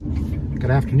Good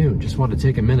afternoon. Just wanted to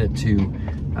take a minute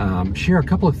to share a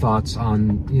couple of thoughts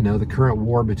on, the current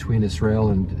war between Israel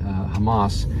and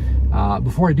Hamas.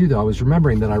 Before I do, though, I was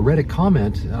remembering that I read a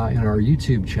comment in our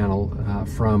YouTube channel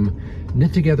from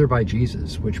Knit Together by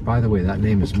Jesus, which, by the way, that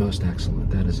name is most excellent.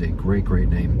 That is a great, great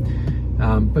name.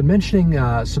 But mentioning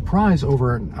surprise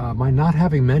over my not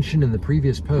having mentioned in the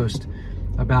previous post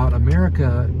about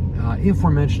America, if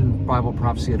we're mentioned Bible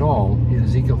prophecy at all, in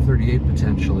Ezekiel 38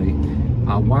 potentially,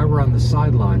 why we're on the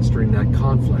sidelines during that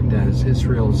conflict as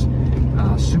Israel's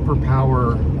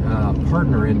superpower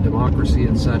partner in democracy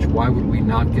and such. Why would we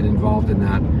not get involved in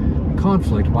that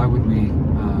conflict? Why would we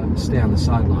stay on the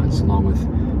sidelines along with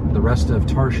the rest of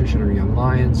Tarshish and her young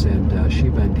lions and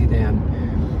Sheba and Dedan?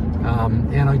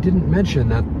 And I didn't mention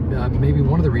that maybe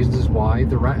one of the reasons is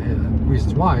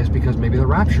because maybe the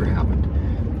rapture happened.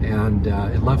 And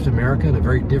it left America in a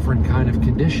very different kind of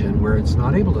condition where it's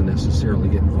not able to necessarily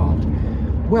get involved.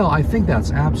 Well, I think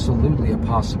that's absolutely a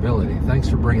possibility. Thanks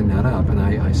for bringing that up. And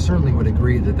I certainly would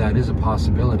agree that that is a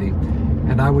possibility.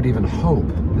 And I would even hope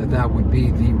that that would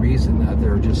be the reason, that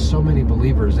there are just so many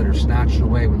believers that are snatched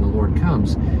away when the Lord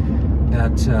comes,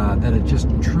 that it just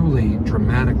truly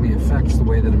dramatically affects the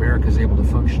way that America is able to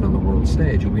function on the world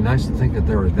stage. It would be nice to think that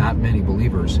there are that many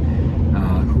believers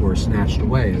who are snatched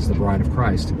away as the bride of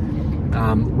Christ.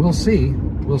 We'll see.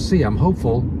 We'll see. I'm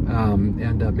hopeful,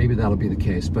 and maybe that'll be the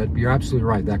case. But you're absolutely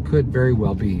right. That could very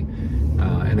well be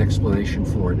an explanation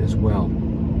for it as well.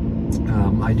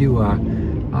 I do.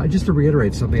 Just to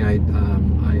reiterate something, I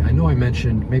know I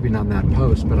mentioned, maybe not in that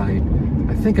post, but I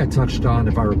think I touched on,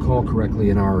 if I recall correctly,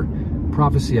 in our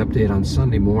prophecy update on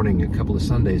Sunday morning a couple of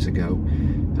Sundays ago.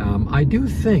 I do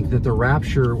think that the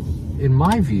rapture, in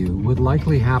my view, would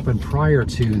likely happen prior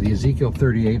to the Ezekiel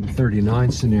 38 and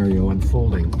 39 scenario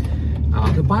unfolding.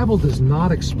 The Bible does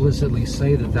not explicitly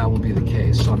say that that will be the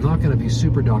case, so I'm not going to be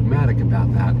super dogmatic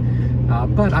about that.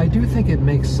 But I do think it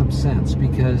makes some sense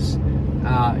because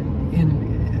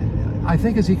I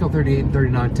think Ezekiel 38 and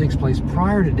 39 takes place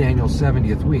prior to Daniel's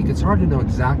 70th week. It's hard to know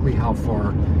exactly how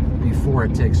far before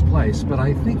it takes place, but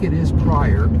I think it is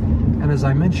prior. And as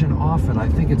I mention often, I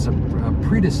think it's a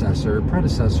predecessor to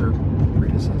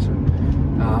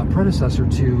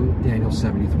Daniel's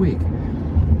 70th week.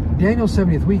 Daniel's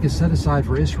 70th week is set aside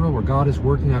for Israel, where God is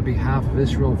working on behalf of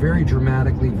Israel very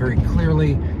dramatically, very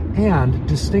clearly, and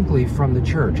distinctly from the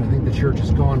church. I think the church has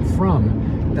gone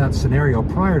from that scenario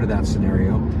prior to that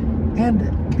scenario.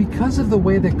 And because of the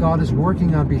way that God is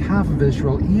working on behalf of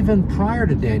Israel, even prior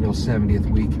to Daniel's 70th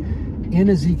week, in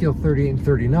Ezekiel 38 and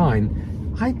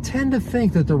 39, I tend to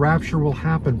think that the rapture will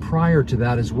happen prior to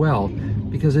that as well,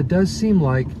 because it does seem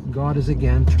like God has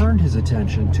again turned his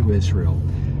attention to Israel.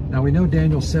 Now, we know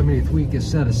Daniel's 70th week is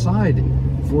set aside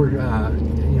for,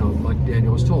 like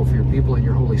Daniel was told, for your people and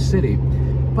your holy city.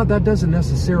 But that doesn't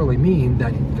necessarily mean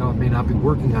that God may not be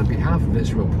working on behalf of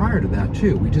Israel prior to that,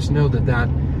 too. We just know that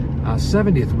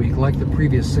 70th week, like the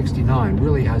previous 69,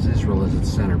 really has Israel as its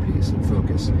centerpiece and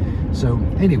focus. So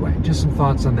anyway, just some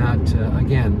thoughts on that.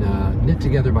 Again, Knit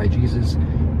Together by Jesus.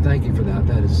 Thank you for that.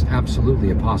 That is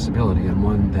absolutely a possibility, and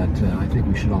one that I think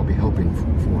we should all be hoping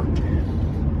for.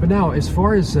 But now, as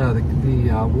far as the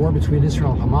war between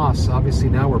Israel and Hamas, obviously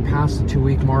now we're past the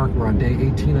 2-week mark. We're on day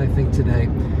 18, I think, today.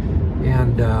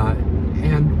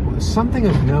 And something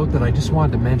of note that I just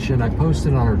wanted to mention, I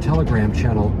posted on our Telegram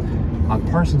channel on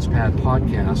Parsons Pad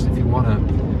Podcast. If you want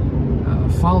to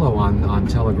follow on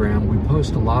Telegram, we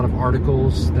post a lot of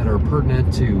articles that are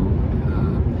pertinent to,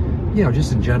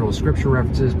 just in general scripture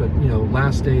references, but,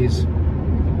 last days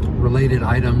related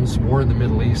items, war in the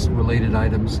Middle East related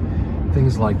items,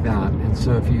 things like that. And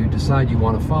so if you decide you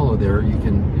want to follow there, you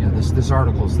can, this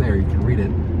article's there, you can read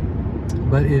it.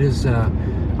 But it is a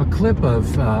clip of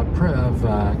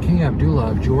King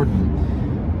Abdullah of Jordan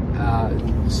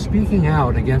speaking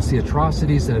out against the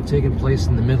atrocities that have taken place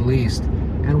in the Middle East.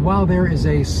 And while there is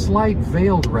a slight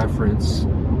veiled reference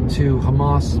to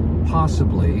Hamas,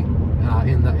 possibly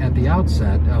at the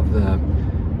outset of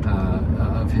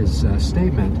his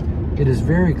statement, it is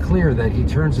very clear that he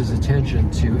turns his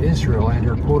attention to Israel and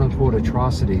her quote-unquote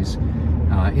atrocities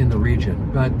in the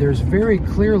region. But there's very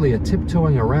clearly a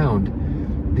tiptoeing around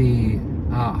the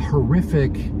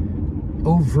horrific,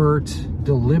 overt,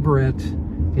 deliberate,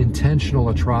 intentional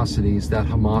atrocities that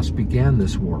Hamas began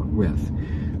this war with.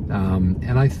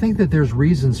 And I think that there's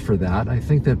reasons for that. I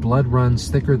think that blood runs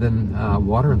thicker than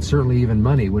water, and certainly even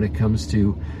money, when it comes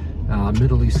to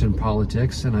Middle Eastern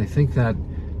politics. And I think that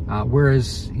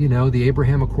whereas, the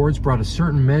Abraham Accords brought a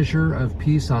certain measure of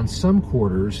peace on some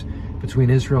quarters between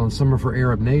Israel and some of her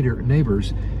Arab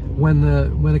neighbors, when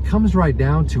it comes right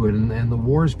down to it and the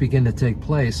wars begin to take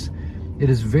place, it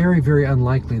is very, very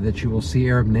unlikely that you will see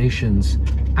Arab nations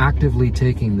actively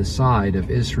taking the side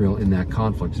of Israel in that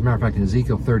conflict. As a matter of fact, in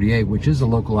Ezekiel 38, which is a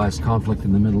localized conflict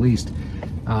in the Middle East,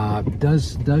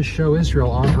 does show Israel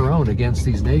on her own against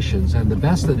these nations, and the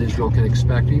best that Israel can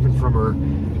expect, even from her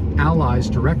allies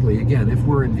directly, again, if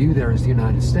we're in view there as the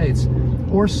United States,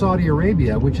 or Saudi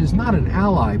Arabia, which is not an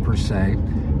ally per se,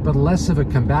 but less of a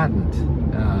combatant,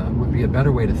 would be a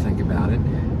better way to think about it,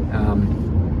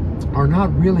 are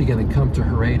not really going to come to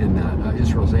her aid in that,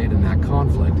 Israel's aid in that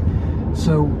conflict.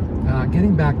 So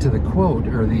getting back to the quote,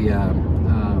 or the,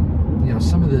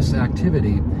 some of this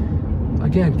activity,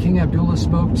 again, King Abdullah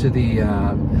spoke to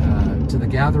the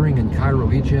gathering in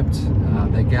Cairo, Egypt.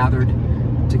 They gathered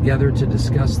together to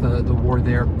discuss the war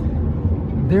there.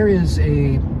 There is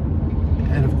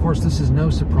and of course this is no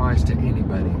surprise to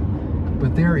anybody,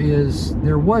 but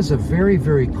there was a very,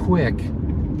 very quick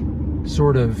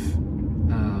sort of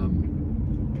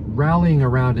rallying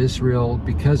around Israel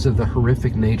because of the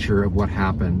horrific nature of what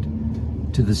happened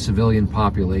to the civilian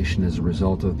population as a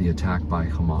result of the attack by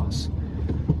Hamas.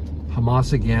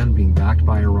 Hamas, again, being backed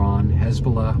by Iran,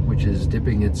 Hezbollah, which is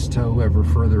dipping its toe ever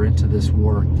further into this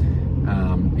war,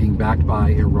 being backed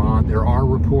by Iran. There are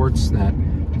reports that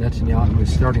Netanyahu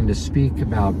is starting to speak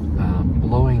about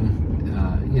blowing,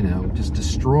 just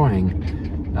destroying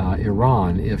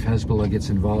Iran if Hezbollah gets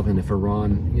involved, and if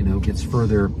Iran, gets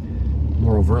further,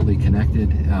 more overtly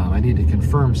connected. I need to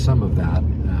confirm some of that.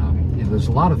 There's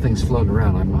a lot of things floating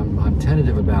around. I'm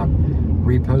tentative about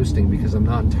reposting because I'm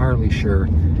not entirely sure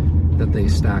that they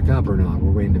stack up or not.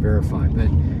 We're waiting to verify.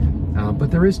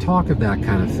 But there is talk of that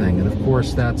kind of thing, and of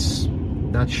course that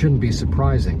shouldn't be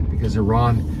surprising, because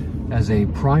Iran, as a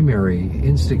primary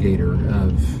instigator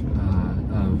of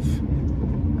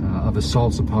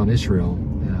assaults upon Israel,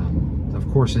 of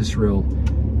course Israel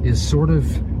is sort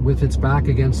of with its back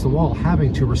against the wall,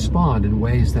 having to respond in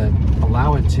ways that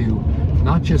allow it to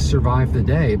not just survive the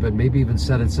day, but maybe even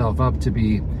set itself up to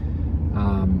be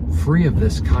free of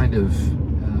this kind of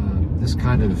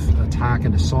attack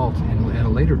and assault at a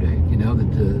later date.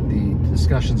 The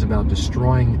discussions about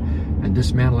destroying and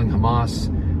dismantling Hamas,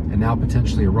 and now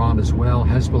potentially Iran as well.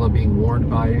 Hezbollah being warned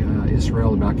by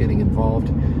Israel about getting involved.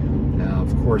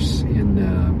 Of course,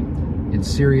 in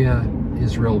Syria,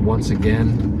 Israel once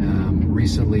again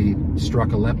recently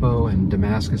struck Aleppo and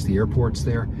Damascus, the airports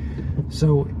there.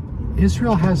 So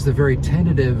Israel has the very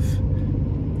tentative,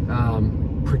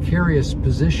 precarious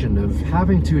position of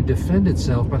having to defend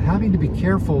itself, but having to be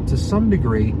careful to some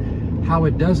degree how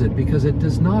it does it, because it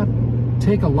does not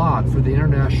take a lot for the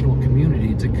international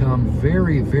community to come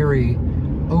very, very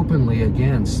openly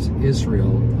against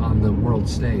Israel on the world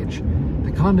stage.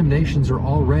 The condemnations are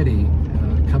already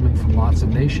coming from lots of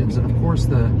nations, and of course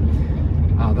the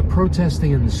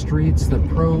protesting in the streets, the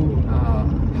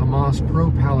pro-Hamas,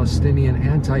 pro-Palestinian,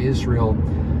 anti-Israel,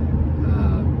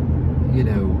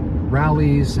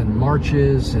 rallies and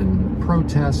marches and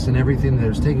protests and everything that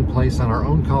is taking place on our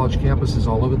own college campuses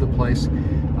all over the place,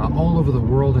 all over the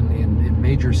world in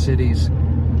major cities.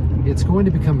 It's going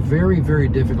to become very, very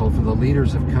difficult for the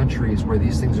leaders of countries where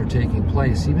these things are taking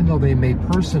place, even though they may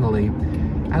personally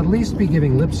at least be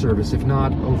giving lip service, if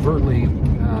not overtly,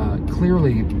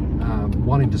 clearly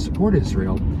wanting to support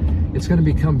Israel. It's going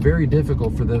to become very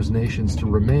difficult for those nations to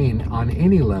remain on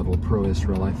any level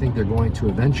pro-Israel. I think they're going to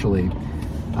eventually,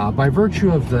 by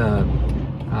virtue of the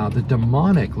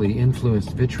demonically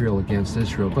influenced vitriol against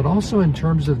Israel, but also in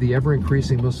terms of the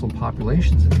ever-increasing Muslim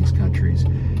populations in these countries,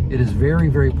 it is very,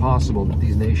 very possible that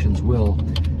these nations will,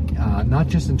 not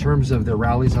just in terms of their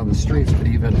rallies on the streets, but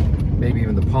maybe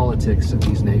even the politics of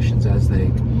these nations as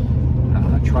they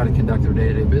try to conduct their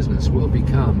day-to-day business, will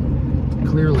become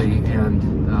clearly and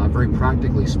very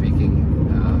practically speaking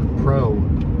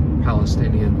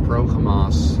pro-Palestinian,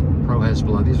 pro-Hamas,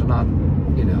 pro-Hezbollah. These are not,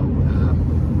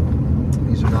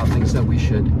 these are not things that we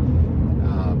should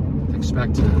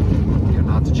expect to,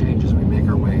 not to change as we make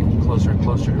our way closer and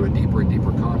closer to a deeper and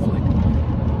deeper conflict.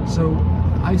 So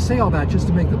I say all that just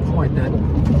to make the point that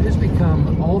it has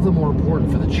become all the more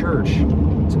important for the church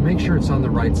to make sure it's on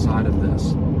the right side of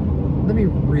this. Let me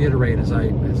reiterate, as I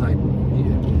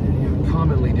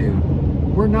commonly do,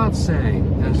 we're not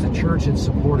saying, as the church in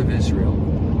support of Israel,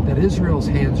 that Israel's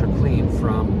hands are clean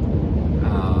from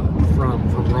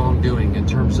wrongdoing in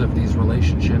terms of these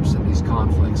relationships and these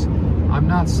conflicts. I'm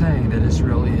not saying that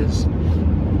Israel is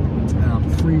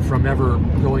free from ever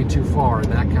going too far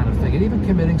and that kind of thing, and even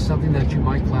committing something that you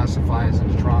might classify as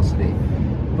an atrocity.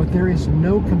 But there is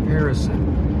no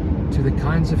comparison to the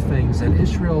kinds of things that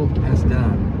Israel has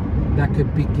done that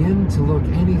could begin to look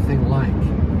anything like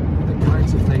the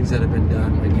kinds of things that have been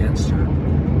done against her.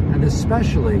 And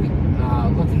especially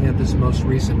looking at this most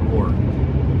recent war.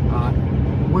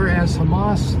 Whereas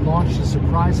Hamas launched a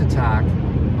surprise attack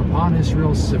upon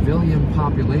Israel's civilian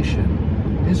population,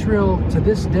 Israel to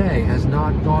this day has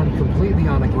not gone completely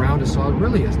on a ground assault,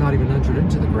 really has not even entered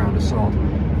into the ground assault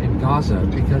in Gaza,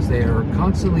 because they are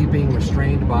constantly being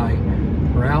restrained by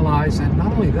her allies. And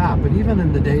not only that, but even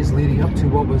in the days leading up to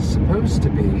what was supposed to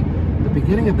be the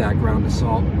beginning of that ground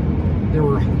assault, there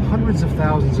were hundreds of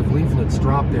thousands of leaflets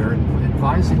dropped there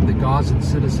advising the Gazan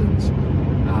citizens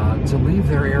to leave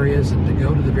their areas and to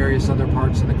go to the various other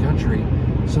parts of the country,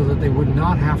 so that they would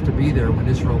not have to be there when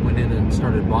Israel went in and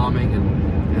started bombing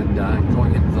and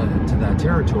going into that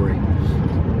territory.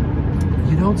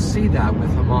 You don't see that with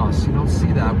Hamas. You don't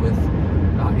see that with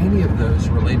any of those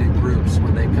related groups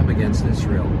when they come against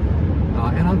Israel.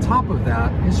 And on top of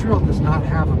that, Israel does not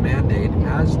have a mandate,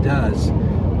 as does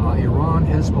Iran,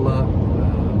 Hezbollah,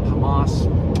 Hamas,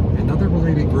 and other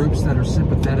related groups that are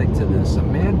sympathetic to this, a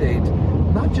mandate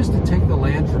not just to take the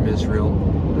land from Israel,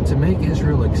 but to make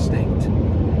Israel extinct.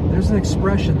 There's an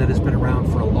expression that has been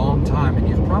around for a long time, and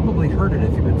you've probably heard it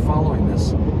if you've been following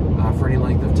this for any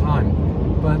length of time.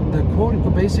 But the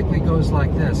quote basically goes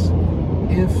like this: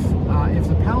 if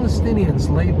the Palestinians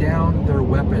laid down their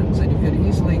weapons, and you could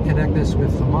easily connect this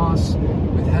with Hamas,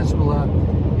 with Hezbollah,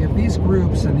 if these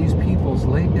groups and these peoples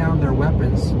laid down their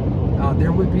weapons,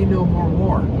 there would be no more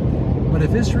war. But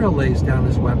if Israel lays down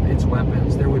its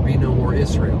weapons, there would be no more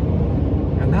Israel.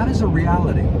 And that is a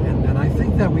reality. And I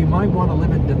think that we might want to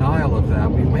live in denial of that.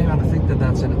 We may want to think that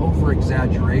that's an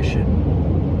over-exaggeration.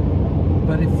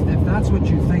 But if that's what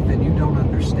you think, then you don't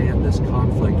understand this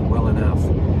conflict well enough.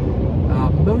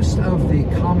 Most of the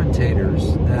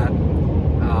commentators that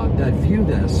view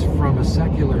this from a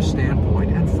secular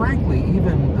standpoint, and frankly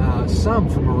even some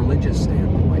from a religious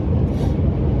standpoint,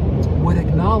 would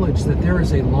acknowledge that there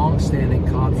is a long-standing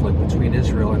conflict between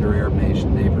Israel and her Arab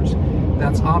neighbors.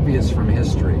 That's obvious from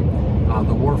history.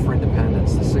 The War for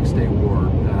Independence, the Six-Day War,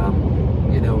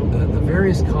 the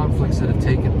various conflicts that have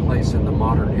taken place in the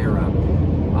modern era.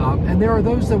 And there are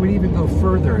those that would even go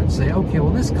further and say, okay,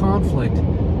 well, this conflict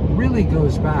really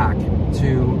goes back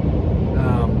to,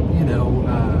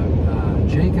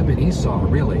 Jacob and Esau,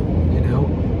 really.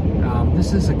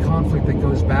 This is a conflict that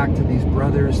goes back to these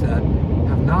brothers that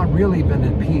have not really been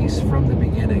at peace from the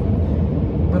beginning.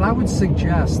 But I would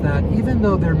suggest that even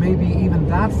though there may be even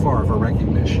that far of a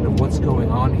recognition of what's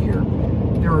going on here,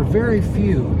 there are very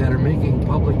few that are making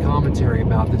public commentary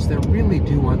about this that really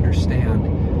do understand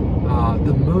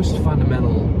the most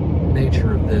fundamental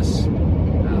nature of this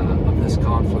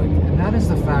conflict. And that is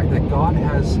the fact that God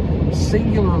has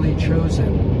singularly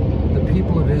chosen the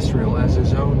people of Israel as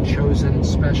his own chosen,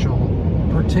 special,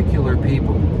 particular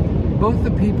people. Both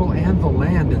the people and the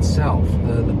land itself,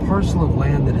 the parcel of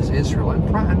land that is Israel,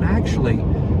 and actually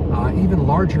even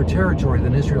larger territory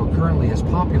than Israel currently has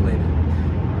populated.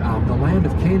 The land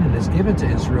of Canaan is given to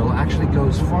Israel, actually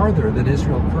goes farther than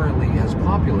Israel currently has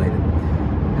populated.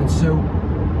 And so,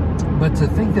 but to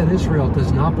think that Israel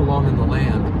does not belong in the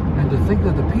land, and to think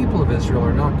that the people of Israel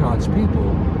are not God's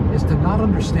people, is to not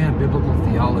understand biblical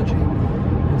theology.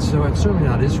 And so, and certainly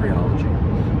not Israelology.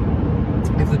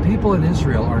 If the people in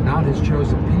Israel are not his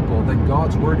chosen people, then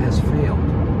God's word has failed.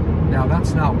 Now,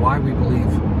 that's not why we believe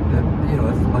that,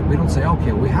 like we don't say,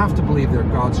 okay, we have to believe they're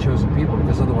God's chosen people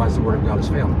because otherwise the word of God has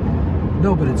failed.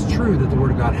 No, but it's true that the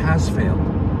word of God has failed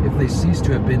if they cease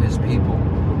to have been his people.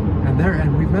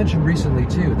 And we've mentioned recently,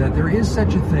 too, that there is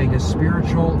such a thing as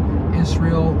spiritual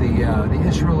Israel, the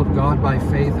Israel of God by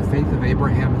faith, the faith of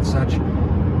Abraham and such.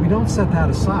 We don't set that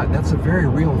aside. That's a very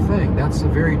real thing. That's a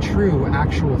very true,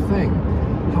 actual thing.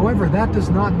 However, that does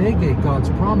not negate God's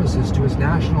promises to his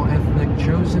national, ethnic,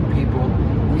 chosen people,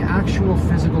 the actual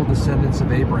physical descendants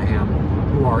of Abraham,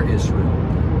 who are Israel.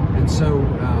 And so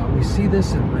we see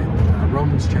this in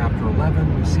Romans chapter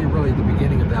 11. We see really the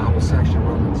beginning of that whole section of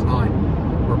Romans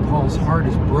 9, where Paul's heart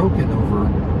is broken over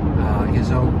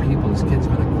his own people, his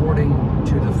kinsmen, according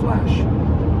to the flesh,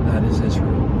 that is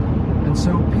Israel. And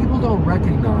so people don't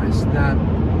recognize that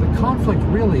the conflict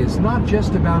really is not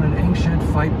just about an ancient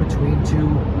fight between two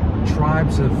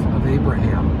tribes of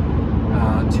Abraham,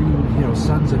 two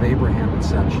sons of Abraham and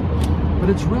such. But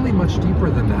it's really much deeper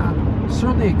than that.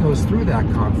 Certainly it goes through that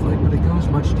conflict, but it goes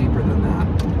much deeper than that.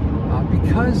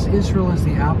 Because Israel is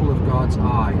the apple of God's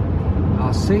eye,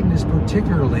 Satan is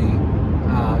particularly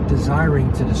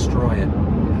desiring to destroy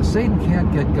it. Satan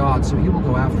can't get God, so he will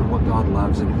go after what God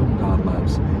loves and whom God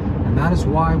loves. And that is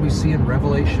why we see in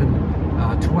Revelation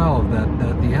 12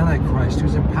 that the Antichrist,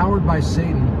 who's empowered by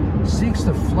Satan, seeks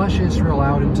to flush Israel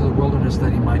out into the wilderness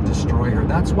that he might destroy her.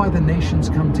 That's why the nations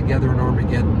come together in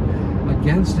Armageddon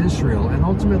against Israel, and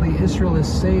ultimately Israel is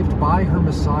saved by her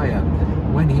Messiah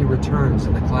when he returns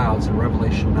in the clouds in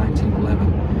Revelation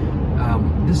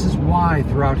 19:11. This is why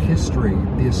throughout history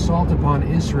the assault upon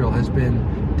Israel has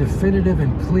been definitive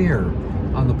and clear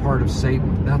on the part of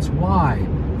Satan. That's why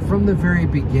from the very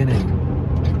beginning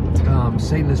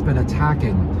Satan has been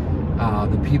attacking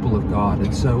the people of God,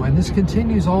 and this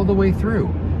continues all the way through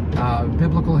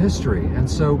biblical history. And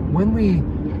so when we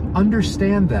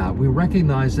understand that, we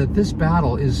recognize that this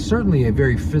battle is certainly a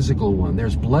very physical one.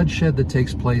 There's bloodshed that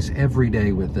takes place every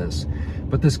day with this.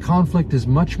 But this conflict is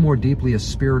much more deeply a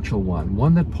spiritual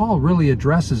one that Paul really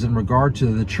addresses in regard to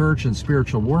the church and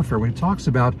spiritual warfare when he talks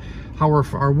about how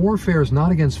our warfare is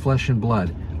not against flesh and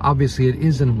blood. Obviously, it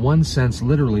is in one sense,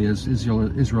 literally, as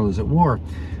Israel is at war.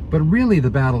 But really, the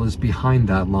battle is behind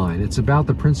that line. It's about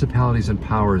the principalities and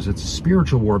powers. It's a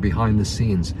spiritual war behind the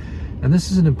scenes. And this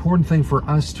is an important thing for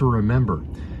us to remember,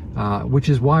 which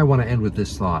is why I want to end with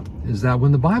this thought, is that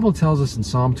when the Bible tells us in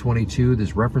Psalm 22,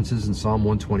 there's references in Psalm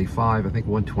 125, I think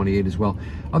 128 as well,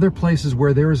 other places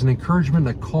where there is an encouragement,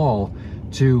 a call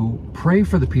to pray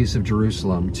for the peace of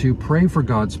Jerusalem, to pray for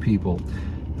God's people.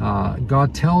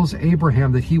 God tells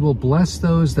Abraham that he will bless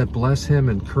those that bless him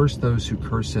and curse those who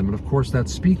curse him. And of course,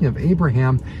 that's speaking of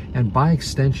Abraham and by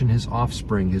extension his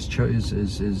offspring, his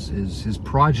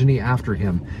progeny after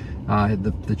him,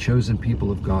 the chosen people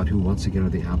of God who once again are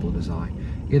the apple of his eye.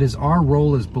 It is our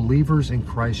role as believers in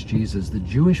Christ Jesus, the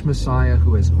Jewish Messiah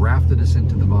who has grafted us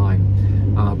into the vine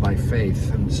by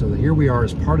faith. And so here we are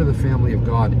as part of the family of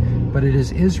God, but it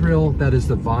is Israel that is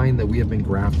the vine that we have been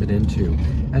grafted into.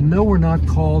 And no, we're not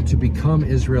called to become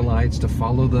Israelites, to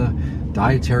follow the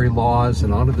dietary laws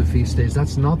and honor the feast days.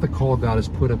 That's not the call God has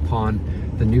put upon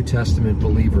the New Testament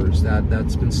believers.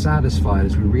 That's been satisfied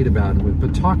as we read about and we've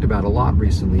been talked about a lot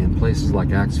recently in places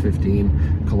like Acts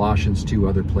 15, Colossians 2,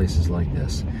 other places like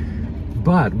this.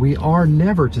 But we are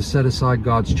never to set aside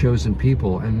God's chosen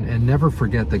people and never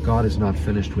forget that God is not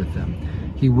finished with them.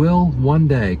 He will one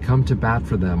day come to bat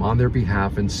for them on their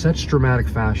behalf in such dramatic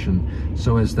fashion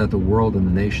so as that the world and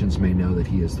the nations may know that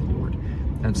he is the Lord.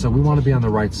 And so we want to be on the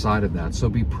right side of that. So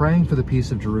be praying for the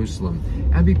peace of Jerusalem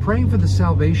and be praying for the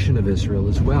salvation of Israel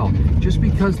as well. Just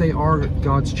because they are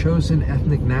God's chosen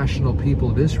ethnic national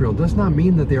people of Israel does not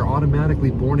mean that they are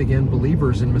automatically born again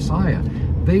believers in Messiah.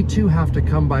 They too have to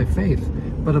come by faith,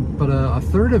 but a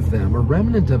third of them, a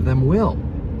remnant of them will.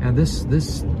 And this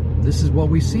is what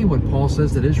we see when Paul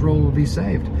says that Israel will be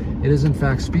saved. It is in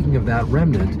fact speaking of that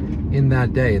remnant in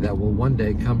that day that will one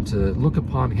day come to look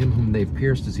upon him whom they've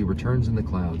pierced as he returns in the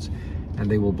clouds, and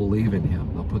they will believe in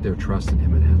him. They'll put their trust in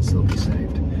him, and hence they'll be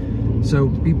saved. So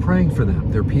be praying for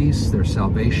them, their peace, their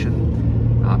salvation.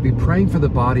 Be praying for the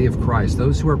body of Christ,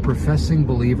 those who are professing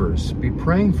believers. Be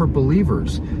praying for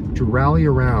believers to rally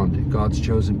around God's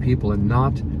chosen people and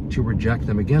not to reject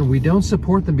them. Again, we don't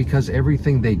support them because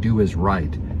everything they do is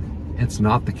right. It's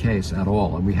not the case at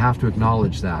all, and we have to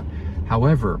acknowledge that.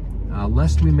 However,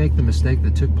 lest we make the mistake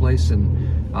that took place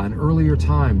in earlier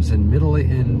times, in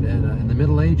the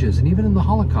Middle Ages, and even in the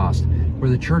Holocaust, where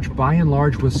the church by and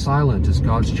large was silent as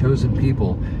God's chosen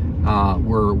people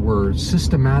were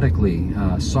systematically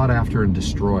sought after and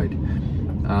destroyed.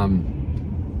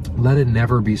 Let it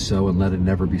never be so, and let it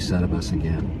never be said of us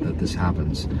again that this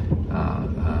happens,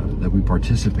 that we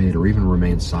participate or even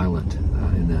remain silent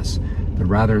in this, but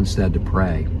rather instead to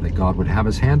pray that God would have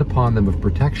his hand upon them of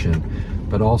protection,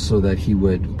 but also that he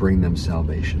would bring them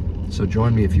salvation. So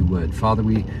join me if you would. Father,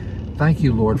 we thank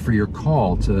you, Lord, for your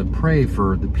call to pray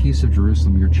for the peace of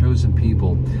Jerusalem, your chosen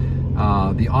people,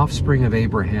 the offspring of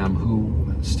Abraham, who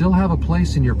still have a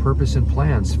place in your purpose and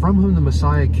plans, from whom the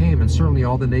Messiah came, and certainly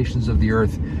all the nations of the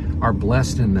earth are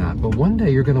blessed in that. But one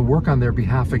day you're going to work on their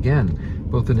behalf again,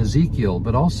 both in Ezekiel,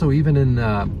 but also even in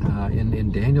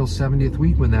Daniel's 70th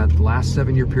week, when that last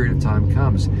 7-year period of time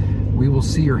comes. We will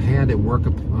see your hand at work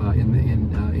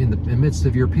in the midst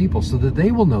of your people, so that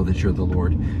they will know that you're the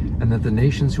Lord, and that the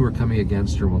nations who are coming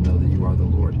against her will know that you are the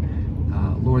Lord.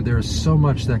 Lord, there is so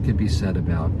much that could be said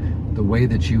about the way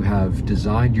that you have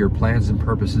designed your plans and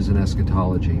purposes in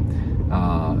eschatology,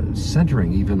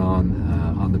 centering even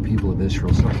on the people of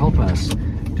Israel. So help us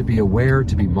to be aware,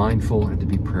 to be mindful, and to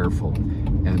be prayerful,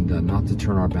 and not to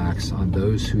turn our backs on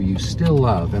those who you still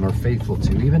love and are faithful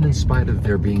to, even in spite of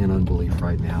their being in unbelief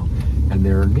right now, and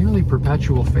their nearly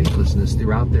perpetual faithlessness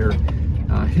throughout their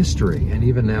history, and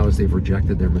even now as they've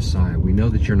rejected their Messiah. We know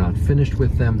that you're not finished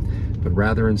with them, but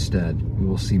rather instead we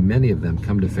will see many of them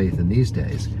come to faith in these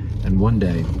days, and one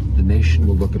day the nation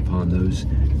will look upon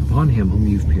him whom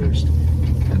you've pierced,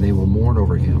 and they will mourn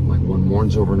over him like one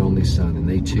mourns over an only son, and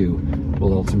they too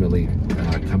will ultimately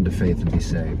come to faith and be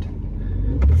saved.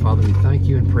 Father, we thank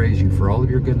you and praise you for all of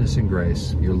your goodness and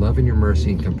grace, your love and your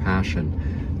mercy and compassion,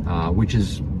 which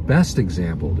is best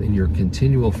exampled in your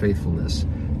continual faithfulness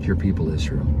to your people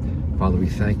Israel. Father, we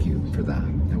thank you for that.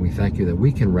 And we thank you that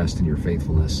we can rest in your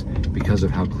faithfulness because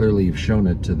of how clearly you've shown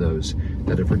it to those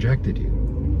that have rejected you.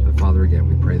 But Father, again,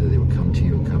 we pray that they would come to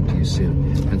you and come to you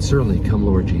soon. And certainly come,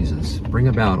 Lord Jesus. Bring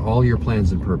about all your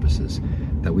plans and purposes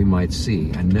that we might see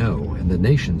and know, and the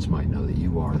nations might know that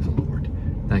you are the Lord.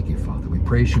 Thank you, Father. We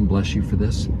praise you and bless you for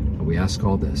this, and we ask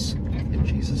all this in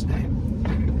Jesus' name.